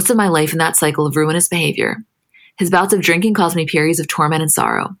 spent most of my life in that cycle of ruinous behavior. His bouts of drinking caused me periods of torment and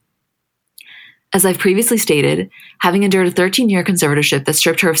sorrow. As I've previously stated, having endured a 13-year conservatorship that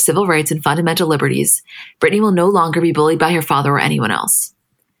stripped her of civil rights and fundamental liberties, Britney will no longer be bullied by her father or anyone else.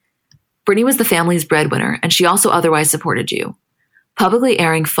 Britney was the family's breadwinner, and she also otherwise supported you. Publicly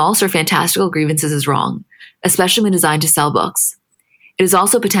airing false or fantastical grievances is wrong, especially when designed to sell books. It is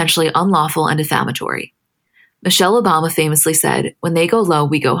also potentially unlawful and defamatory. Michelle Obama famously said, "When they go low,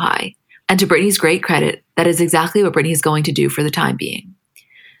 we go high." And to Britney's great credit, that is exactly what Britney is going to do for the time being.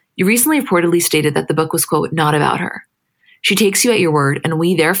 You recently reportedly stated that the book was, quote, not about her. She takes you at your word, and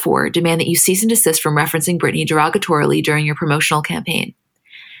we, therefore, demand that you cease and desist from referencing Britney derogatorily during your promotional campaign.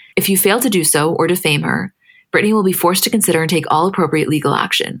 If you fail to do so or defame her, Britney will be forced to consider and take all appropriate legal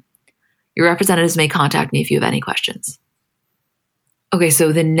action. Your representatives may contact me if you have any questions. Okay,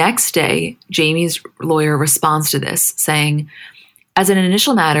 so the next day, Jamie's lawyer responds to this, saying, as an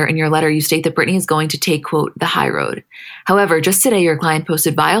initial matter, in your letter, you state that Britney is going to take, quote, the high road. However, just today, your client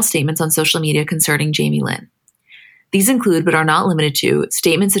posted vile statements on social media concerning Jamie Lynn. These include, but are not limited to,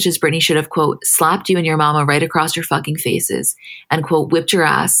 statements such as Britney should have, quote, slapped you and your mama right across your fucking faces, and, quote, whipped your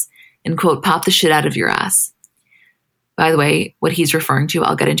ass, and, quote, popped the shit out of your ass. By the way, what he's referring to,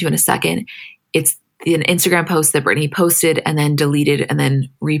 I'll get into in a second. It's an Instagram post that Britney posted and then deleted and then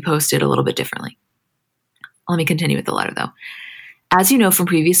reposted a little bit differently. Let me continue with the letter, though. As you know from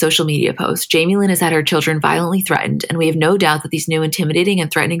previous social media posts, Jamie Lynn has had her children violently threatened, and we have no doubt that these new intimidating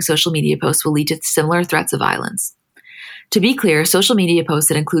and threatening social media posts will lead to similar threats of violence. To be clear, social media posts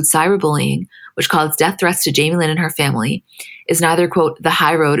that include cyberbullying, which cause death threats to Jamie Lynn and her family, is neither, quote, the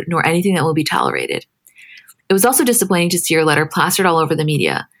high road nor anything that will be tolerated. It was also disappointing to see her letter plastered all over the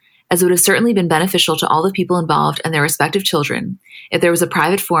media, as it would have certainly been beneficial to all the people involved and their respective children if there was a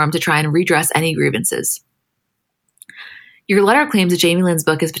private forum to try and redress any grievances. Your letter claims that Jamie Lynn's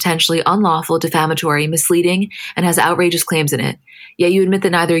book is potentially unlawful, defamatory, misleading, and has outrageous claims in it, yet you admit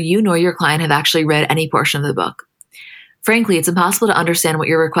that neither you nor your client have actually read any portion of the book. Frankly, it's impossible to understand what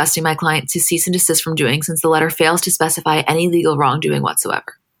you're requesting my client to cease and desist from doing, since the letter fails to specify any legal wrongdoing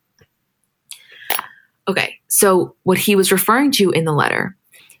whatsoever. Okay, so what he was referring to in the letter,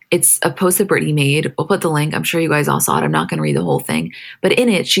 it's a post that Brittany made. We'll put the link. I'm sure you guys all saw it. I'm not going to read the whole thing. But in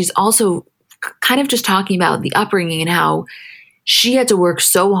it, she's also kind of just talking about the upbringing and how she had to work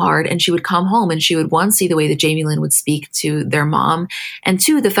so hard, and she would come home and she would, one, see the way that Jamie Lynn would speak to their mom, and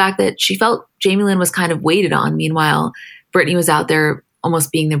two, the fact that she felt Jamie Lynn was kind of waited on. Meanwhile, Brittany was out there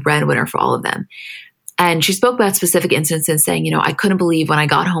almost being the breadwinner for all of them. And she spoke about specific instances saying, I couldn't believe when I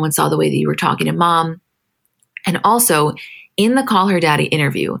got home and saw the way that you were talking to mom. And also in the Call Her Daddy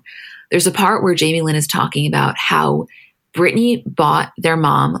interview, there's a part where Jamie Lynn is talking about how Brittany bought their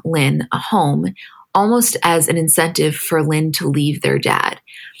mom, Lynn, a home almost as an incentive for Lynn to leave their dad.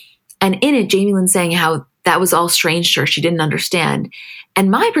 And in it, Jamie Lynn saying how that was all strange to her. She didn't understand. And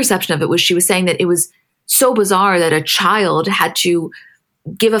my perception of it was she was saying that it was so bizarre that a child had to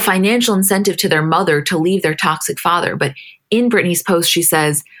give a financial incentive to their mother to leave their toxic father. But in Brittany's post, she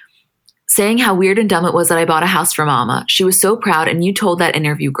says, saying how weird and dumb it was that I bought a house for mama. She was so proud, and you told that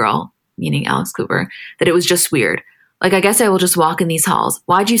interview girl, meaning Alex Cooper, that it was just weird. Like, I guess I will just walk in these halls.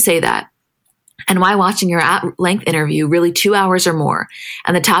 Why'd you say that? And why watching your at-length interview, really 2 hours or more,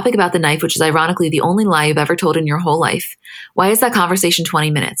 and the topic about the knife, which is ironically the only lie you've ever told in your whole life, why is that conversation 20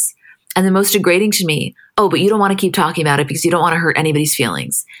 minutes? And the most degrading to me, oh, but you don't want to keep talking about it because you don't want to hurt anybody's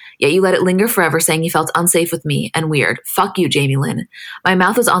feelings. Yet you let it linger forever, saying you felt unsafe with me and weird. Fuck you, Jamie Lynn. My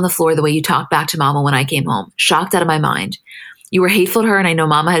mouth was on the floor the way you talked back to mama when I came home, shocked out of my mind. You were hateful to her, and I know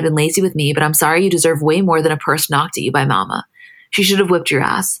mama had been lazy with me, but I'm sorry you deserve way more than a purse knocked at you by mama. She should have whipped your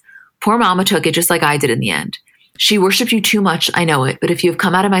ass. Poor mama took it just like I did in the end. She worshipped you too much, I know it, but if you have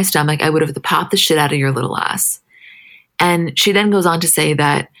come out of my stomach, I would have popped the shit out of your little ass. And she then goes on to say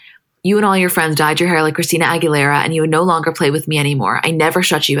that you and all your friends dyed your hair like Christina Aguilera, and you would no longer play with me anymore. I never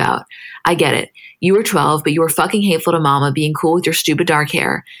shut you out. I get it. You were 12, but you were fucking hateful to mama, being cool with your stupid dark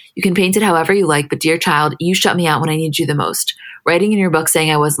hair. You can paint it however you like, but dear child, you shut me out when I needed you the most. Writing in your book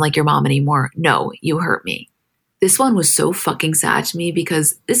saying I wasn't like your mom anymore. No, you hurt me. This one was so fucking sad to me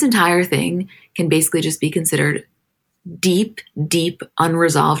because this entire thing can basically just be considered deep, deep,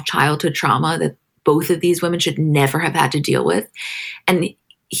 unresolved childhood trauma that both of these women should never have had to deal with. And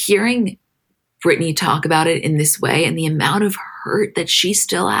hearing Brittany talk about it in this way and the amount of hurt that she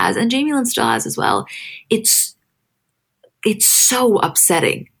still has, and Jamie Lynn still has as well, it's so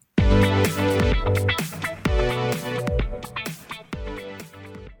upsetting.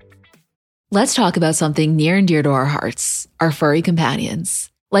 Let's talk about something near and dear to our hearts, our furry companions.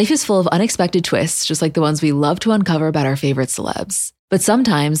 Life is full of unexpected twists, just like the ones we love to uncover about our favorite celebs. But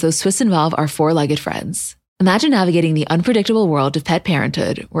sometimes those twists involve our four-legged friends. Imagine navigating the unpredictable world of pet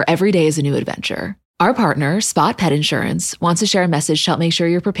parenthood, where every day is a new adventure. Our partner, Spot Pet Insurance, wants to share a message to help make sure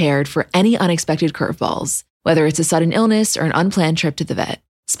you're prepared for any unexpected curveballs, whether it's a sudden illness or an unplanned trip to the vet.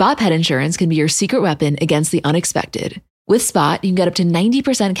 Spot Pet Insurance can be your secret weapon against the unexpected. With Spot, you can get up to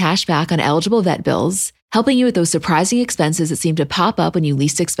 90% cash back on eligible vet bills, helping you with those surprising expenses that seem to pop up when you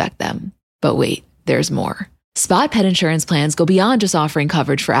least expect them. But wait, there's more. Spot Pet Insurance plans go beyond just offering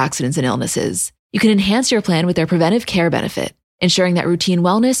coverage for accidents and illnesses. You can enhance your plan with their preventive care benefit, ensuring that routine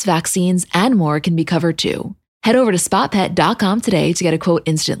wellness, vaccines, and more can be covered too. Head over to spotpet.com today to get a quote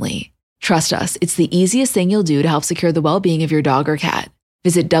instantly. Trust us, it's the easiest thing you'll do to help secure the well-being of your dog or cat.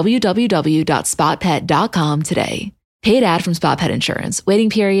 Visit www.spotpet.com today. Paid ad from Spot Pet Insurance. Waiting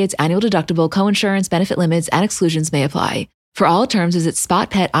periods, annual deductible, coinsurance, benefit limits, and exclusions may apply. For all terms, visit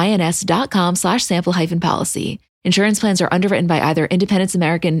spotpetins.com/sample-policy. Insurance plans are underwritten by either Independence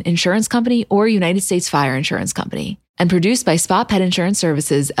American Insurance Company or United States Fire Insurance Company and produced by Spot Pet Insurance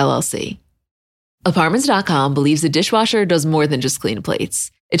Services, LLC. Apartments.com believes the dishwasher does more than just clean plates.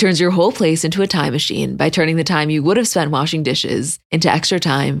 It turns your whole place into a time machine by turning the time you would have spent washing dishes into extra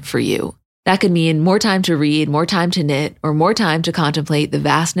time for you. That could mean more time to read, more time to knit, or more time to contemplate the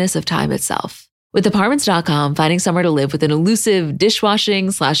vastness of time itself. With Apartments.com, finding somewhere to live with an elusive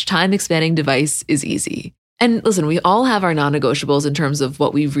dishwashing/time-expanding device is easy. And listen, we all have our non-negotiables in terms of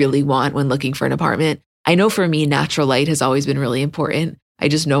what we really want when looking for an apartment. I know for me, natural light has always been really important. I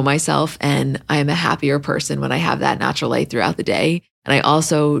just know myself, and I am a happier person when I have that natural light throughout the day. And I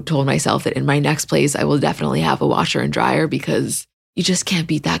also told myself that in my next place, I will definitely have a washer and dryer because you just can't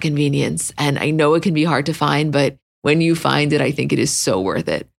beat that convenience. And I know it can be hard to find, but when you find it, I think it is so worth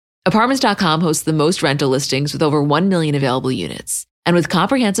it. Apartments.com hosts the most rental listings with over 1 million available units. And with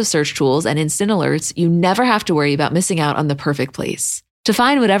comprehensive search tools and instant alerts, you never have to worry about missing out on the perfect place. To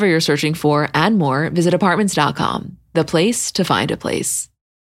find whatever you're searching for and more, visit Apartments.com, the place to find a place.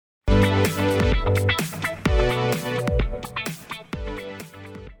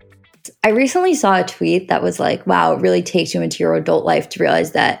 I recently saw a tweet that was like, wow, it really takes you into your adult life to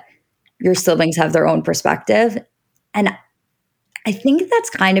realize that your siblings have their own perspective. And I think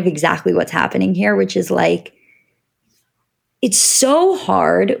that's kind of exactly what's happening here, which is like, it's so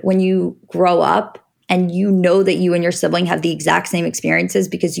hard when you grow up and you know that you and your sibling have the exact same experiences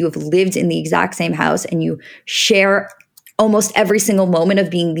because you have lived in the exact same house and you share almost every single moment of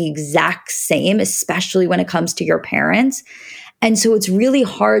being the exact same, especially when it comes to your parents. And so it's really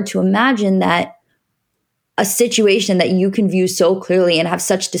hard to imagine that a situation that you can view so clearly and have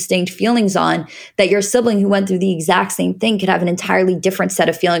such distinct feelings on, that your sibling who went through the exact same thing could have an entirely different set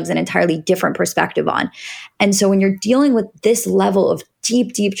of feelings, an entirely different perspective on. And so when you're dealing with this level of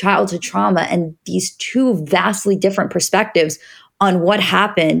deep, deep childhood trauma and these two vastly different perspectives on what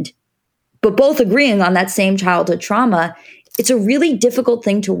happened, but both agreeing on that same childhood trauma, it's a really difficult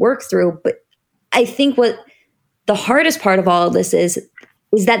thing to work through. But I think what the hardest part of all of this is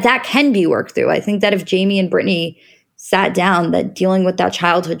that can be worked through. I think that if Jamie and Brittany sat down, that dealing with that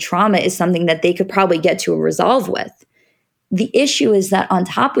childhood trauma is something that they could probably get to a resolve with. The issue is that on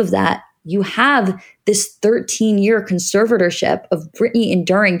top of that, you have this 13-year conservatorship of Brittany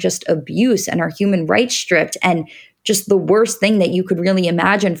enduring just abuse and her human rights stripped and just the worst thing that you could really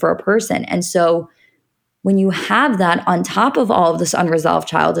imagine for a person. And so when you have that on top of all of this unresolved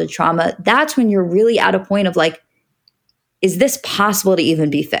childhood trauma, that's when you're really at a point of like, is this possible to even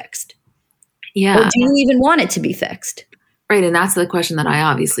be fixed? Yeah. Or do you even want it to be fixed? Right. And that's the question that I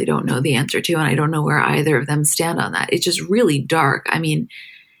obviously don't know the answer to. And I don't know where either of them stand on that. It's just really dark. I mean,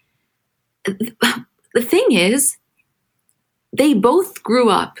 the thing is, they both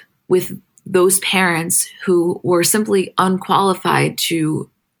grew up with those parents who were simply unqualified to,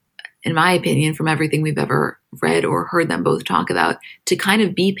 in my opinion, from everything we've ever read or heard them both talk about, to kind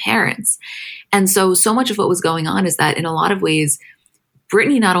of be parents. And so much of what was going on is that in a lot of ways,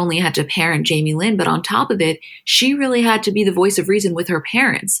 Brittany not only had to parent Jamie Lynn, but on top of it, she really had to be the voice of reason with her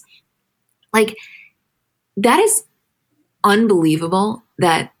parents. Like, that is unbelievable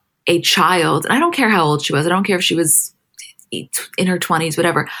that a child, and I don't care how old she was, I don't care if she was in her 20s,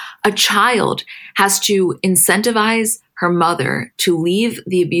 whatever, a child has to incentivize her mother to leave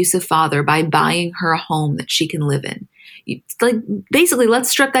the abusive father by buying her a home that she can live in. Basically, let's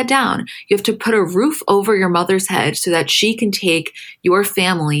strip that down. You have to put a roof over your mother's head so that she can take your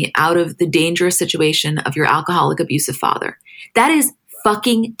family out of the dangerous situation of your alcoholic, abusive father. That is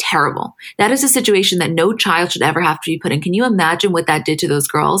fucking terrible. That is a situation that no child should ever have to be put in. Can you imagine what that did to those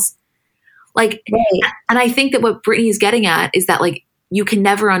girls? Like, right. And I think that what Brittany's getting at is that, like, you can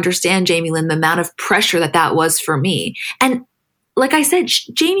never understand, Jamie Lynn, the amount of pressure that was for me. And like I said,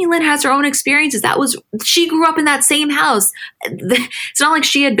 Jamie Lynn has her own experiences. She grew up in that same house. It's not like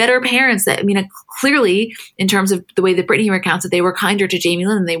she had better parents. Clearly, in terms of the way that Brittany recounts it, they were kinder to Jamie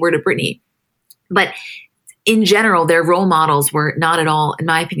Lynn than they were to Brittany. But in general, their role models were not at all, in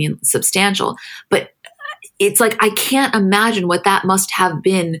my opinion, substantial. But it's like, I can't imagine what that must have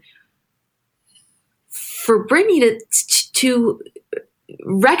been for Brittany to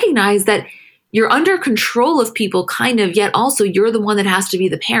recognize that you're under control of people, kind of, yet also you're the one that has to be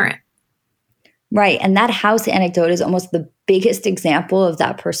the parent. Right. And that house anecdote is almost the biggest example of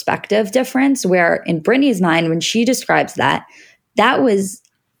that perspective difference, where in Brittany's mind, when she describes that was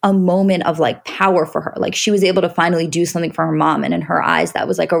a moment of like power for her. Like, she was able to finally do something for her mom. And in her eyes, that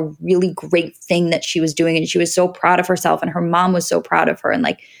was like a really great thing that she was doing. And she was so proud of herself, and her mom was so proud of her. And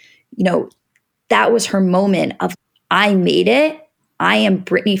like, that was her moment of, I made it. I am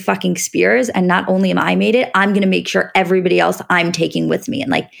Britney fucking Spears. And not only am I made it, I'm going to make sure everybody else I'm taking with me.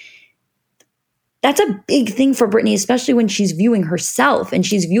 And like, that's a big thing for Brittany, especially when she's viewing herself and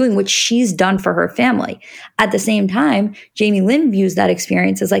she's viewing what she's done for her family. At the same time, Jamie Lynn views that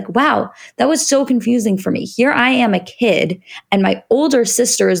experience as like, wow, that was so confusing for me. Here I am, a kid, and my older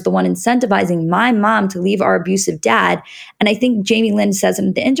sister is the one incentivizing my mom to leave our abusive dad. And I think Jamie Lynn says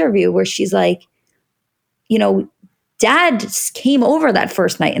in the interview where she's like, Dad came over that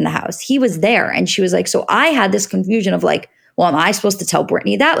first night in the house. He was there. And she was like, so I had this confusion of like, well, am I supposed to tell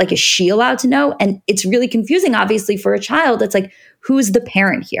Brittany that? Like, is she allowed to know? And it's really confusing, obviously, for a child. It's like, who's the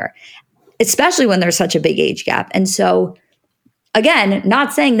parent here? Especially when there's such a big age gap. And so, again,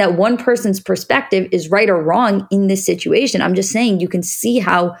 not saying that one person's perspective is right or wrong in this situation. I'm just saying you can see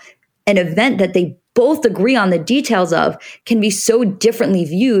how an event that they both agree on the details of can be so differently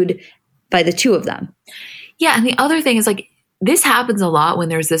viewed by the two of them. Yeah. And the other thing is, like, this happens a lot when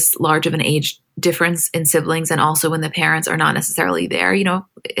there's this large of an age difference in siblings, and also when the parents are not necessarily there. You know,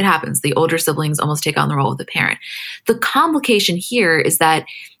 it happens. The older siblings almost take on the role of the parent. The complication here is that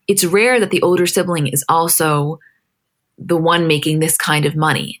it's rare that the older sibling is also the one making this kind of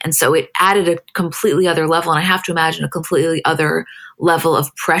money. And so it added a completely other level. And I have to imagine a completely other level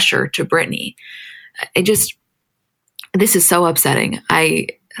of pressure to Brittany. This is so upsetting.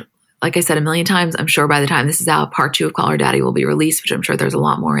 Like I said a million times, I'm sure by the time this is out, part 2 of Call Her Daddy will be released, which I'm sure there's a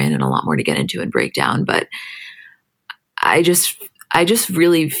lot more in and a lot more to get into and break down. But I just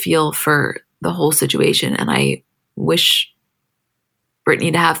really feel for the whole situation. And I wish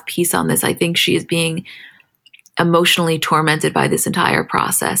Brittany to have peace on this. I think she is being emotionally tormented by this entire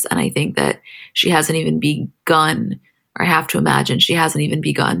process. And I think that she hasn't even begun, or I have to imagine she hasn't even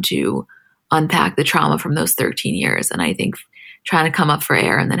begun to unpack the trauma from those 13 years. And I think trying to come up for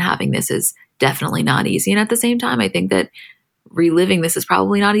air and then having this is definitely not easy. And at the same time, I think that reliving this is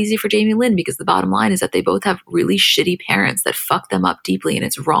probably not easy for Jamie Lynn, because the bottom line is that they both have really shitty parents that fuck them up deeply, and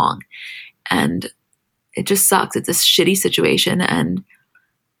it's wrong. And it just sucks. It's a shitty situation. And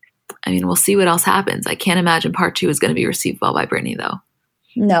I mean, we'll see what else happens. I can't imagine part 2 is going to be received well by Brittany, though.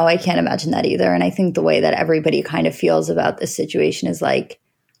 No, I can't imagine that either. And I think the way that everybody kind of feels about this situation is like,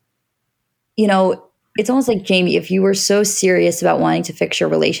 you know, it's almost like, Jamie, if you were so serious about wanting to fix your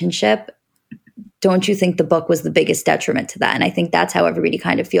relationship, don't you think the book was the biggest detriment to that? And I think that's how everybody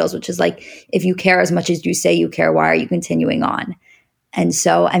kind of feels, which is like, if you care as much as you say you care, why are you continuing on? And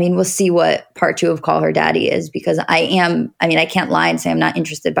so, I mean, we'll see what part 2 of Call Her Daddy is, because I can't lie and say I'm not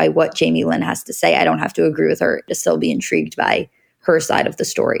interested by what Jamie Lynn has to say. I don't have to agree with her to still be intrigued by her side of the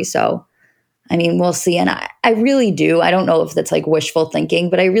story. So, I mean, we'll see. And I really do. I don't know if that's like wishful thinking,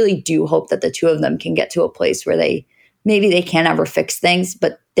 but I really do hope that the two of them can get to a place where maybe they can't ever fix things,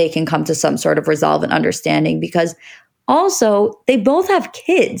 but they can come to some sort of resolve and understanding, because also they both have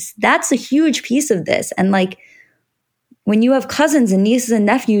kids. That's a huge piece of this. And like, when you have cousins and nieces and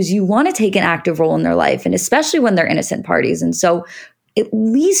nephews, you want to take an active role in their life, and especially when they're innocent parties. And so at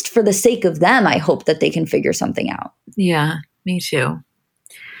least for the sake of them, I hope that they can figure something out. Yeah, me too.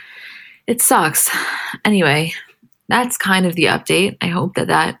 It sucks. Anyway, that's kind of the update. I hope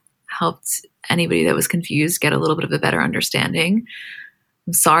that helped anybody that was confused get a little bit of a better understanding.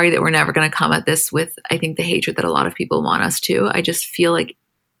 I'm sorry that we're never going to come at this with, I think, the hatred that a lot of people want us to. I just feel like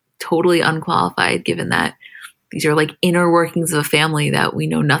totally unqualified, given that these are like inner workings of a family that we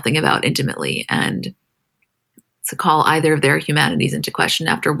know nothing about intimately. And to call either of their humanities into question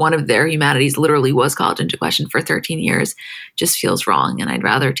after one of their humanities literally was called into question for 13 years just feels wrong. And I'd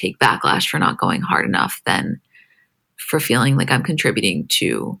rather take backlash for not going hard enough than for feeling like I'm contributing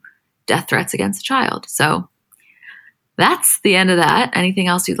to death threats against a child. So that's the end of that. Anything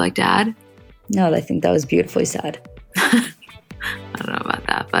else you'd like to add? No, I think that was beautifully said. I don't know about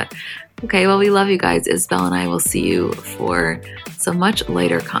that, but okay. Well, we love you guys. Isabel and I will see you for some much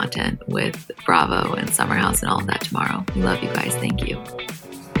lighter content with Bravo and Summer House and all of that tomorrow. We love you guys. Thank you.